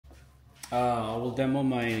I will demo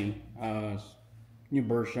my new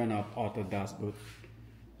version of AutoDustBoot.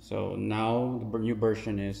 So now the new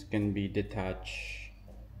version can be detached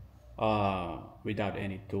without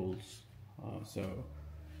any tools. So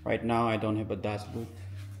right now I don't have a dust boot.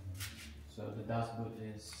 So the dust boot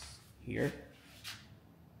is here,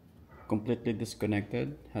 completely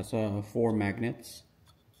disconnected. Has 4 magnets.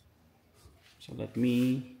 So let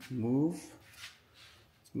me move.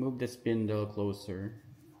 Let's move the spindle closer.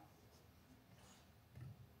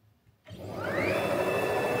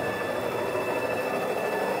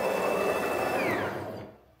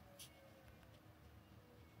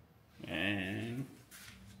 And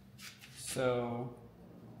so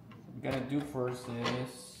what I'm gonna do first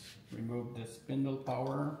is remove the spindle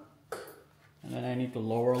power, and then I need to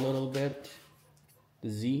lower a little bit the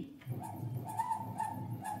Z.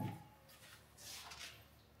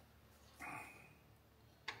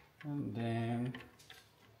 And then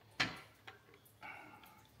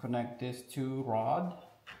connect this to rod,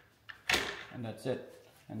 and that's it.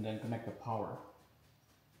 And then connect the power.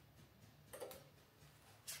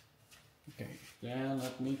 Okay, then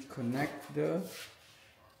let me connect the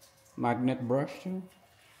magnet brush too.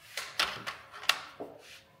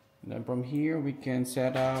 And then from here we can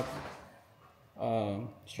set up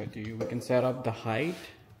we can set up the height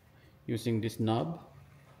using this knob,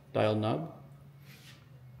 dial knob.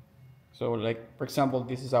 So like for example,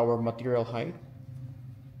 this is our material height,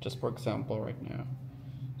 just for example right now.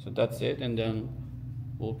 So that's it, and then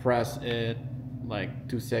we'll press it like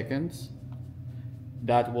 2 seconds.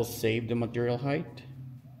 That will save the material height.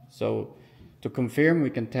 So to confirm, we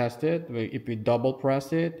can test it. If we double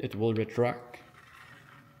press it, it will retract.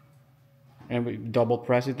 And we double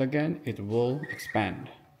press it again, it will expand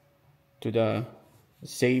to the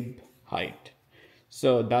saved height.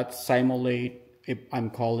 So that simulate, if I'm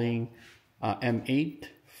calling M8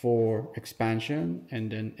 for expansion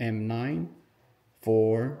and then M9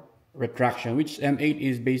 for retraction, which M8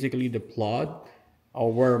 is basically the plug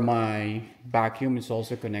where my vacuum is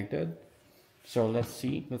also connected. So let's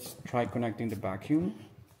try connecting the vacuum.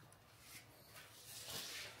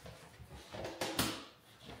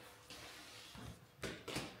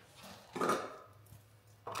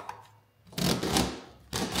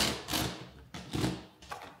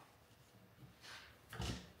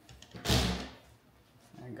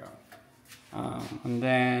 There you go. And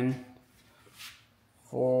then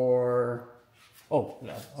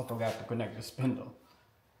I forgot to connect the spindle.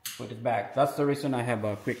 Put it back. That's the reason I have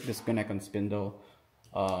a quick disconnect on spindle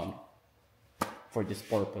for this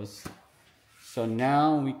purpose. So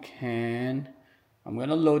now I'm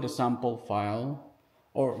gonna load the sample file,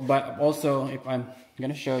 but also if I'm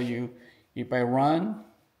gonna show you, if I run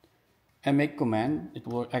and make command, it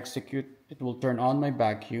will execute, it will turn on my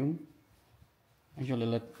vacuum.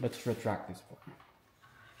 Actually, let's retract this one.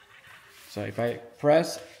 So if I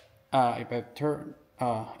press, enter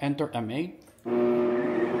M8,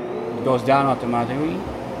 it goes down automatically.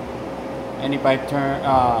 And if I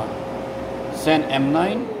send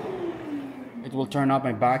M9, it will turn off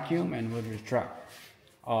my vacuum and will retract.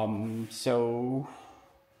 So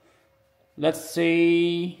let's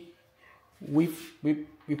say we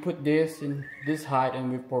put this in this height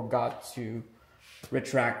and we forgot to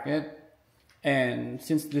retract it. And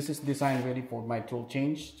since this is designed really for my tool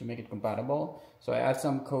change to make it compatible, so I add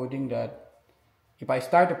some coding that if I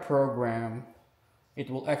start a program,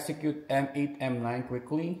 it will execute M8, M9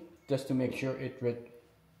 quickly, just to make sure it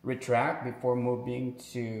retract before moving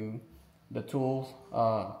to the tool,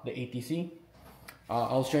 the ATC.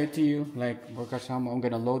 I'll show it to you. Like for example, I'm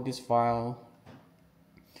gonna load this file.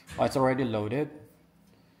 It's already loaded.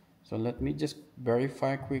 So let me just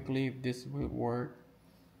verify quickly if this will work.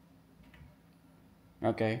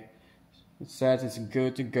 Okay, it says it's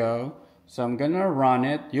good to go. So I'm gonna run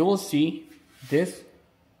it. You will see this.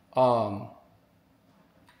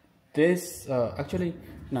 Actually,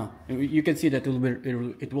 no. You can see that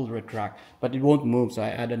it will retract, but it won't move. So I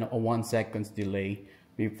added a 1 second delay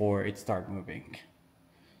before it start moving.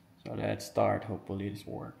 So let's start. Hopefully this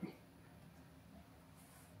works.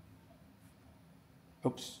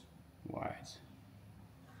 Oops. Why?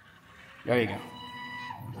 There you go.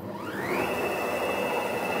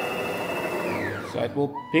 So it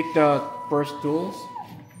will pick the first tools.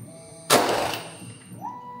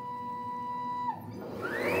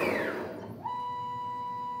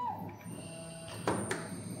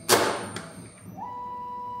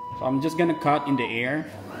 So I'm just gonna cut in the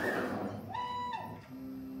air.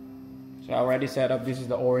 So I already set up, this is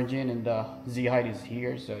the origin and the Z height is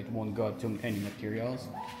here, so it won't go to any materials.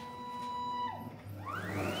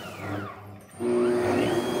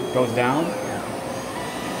 It goes down.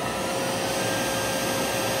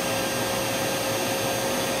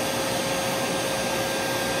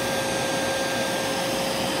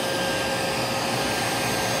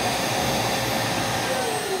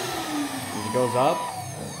 goes up.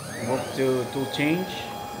 Move to tool change.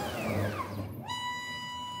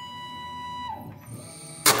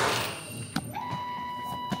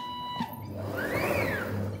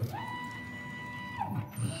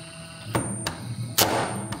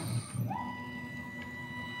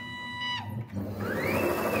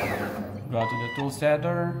 Go to the tool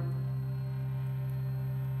setter.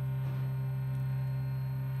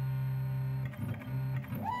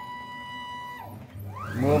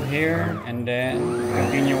 Move here and then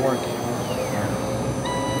continue working.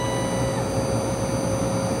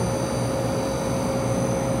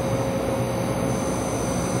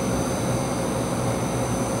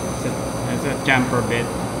 It's a camper bit.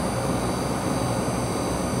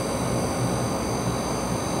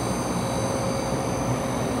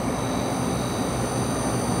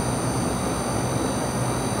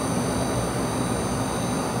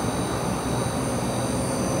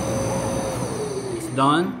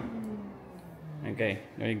 Done. Okay,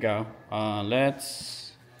 there you go.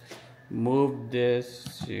 Let's move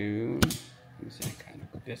this to, let me see, I can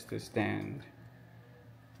put this to stand.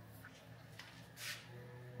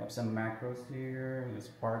 Have some macros here. Let's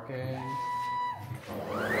park it.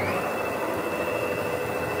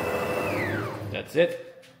 That's it.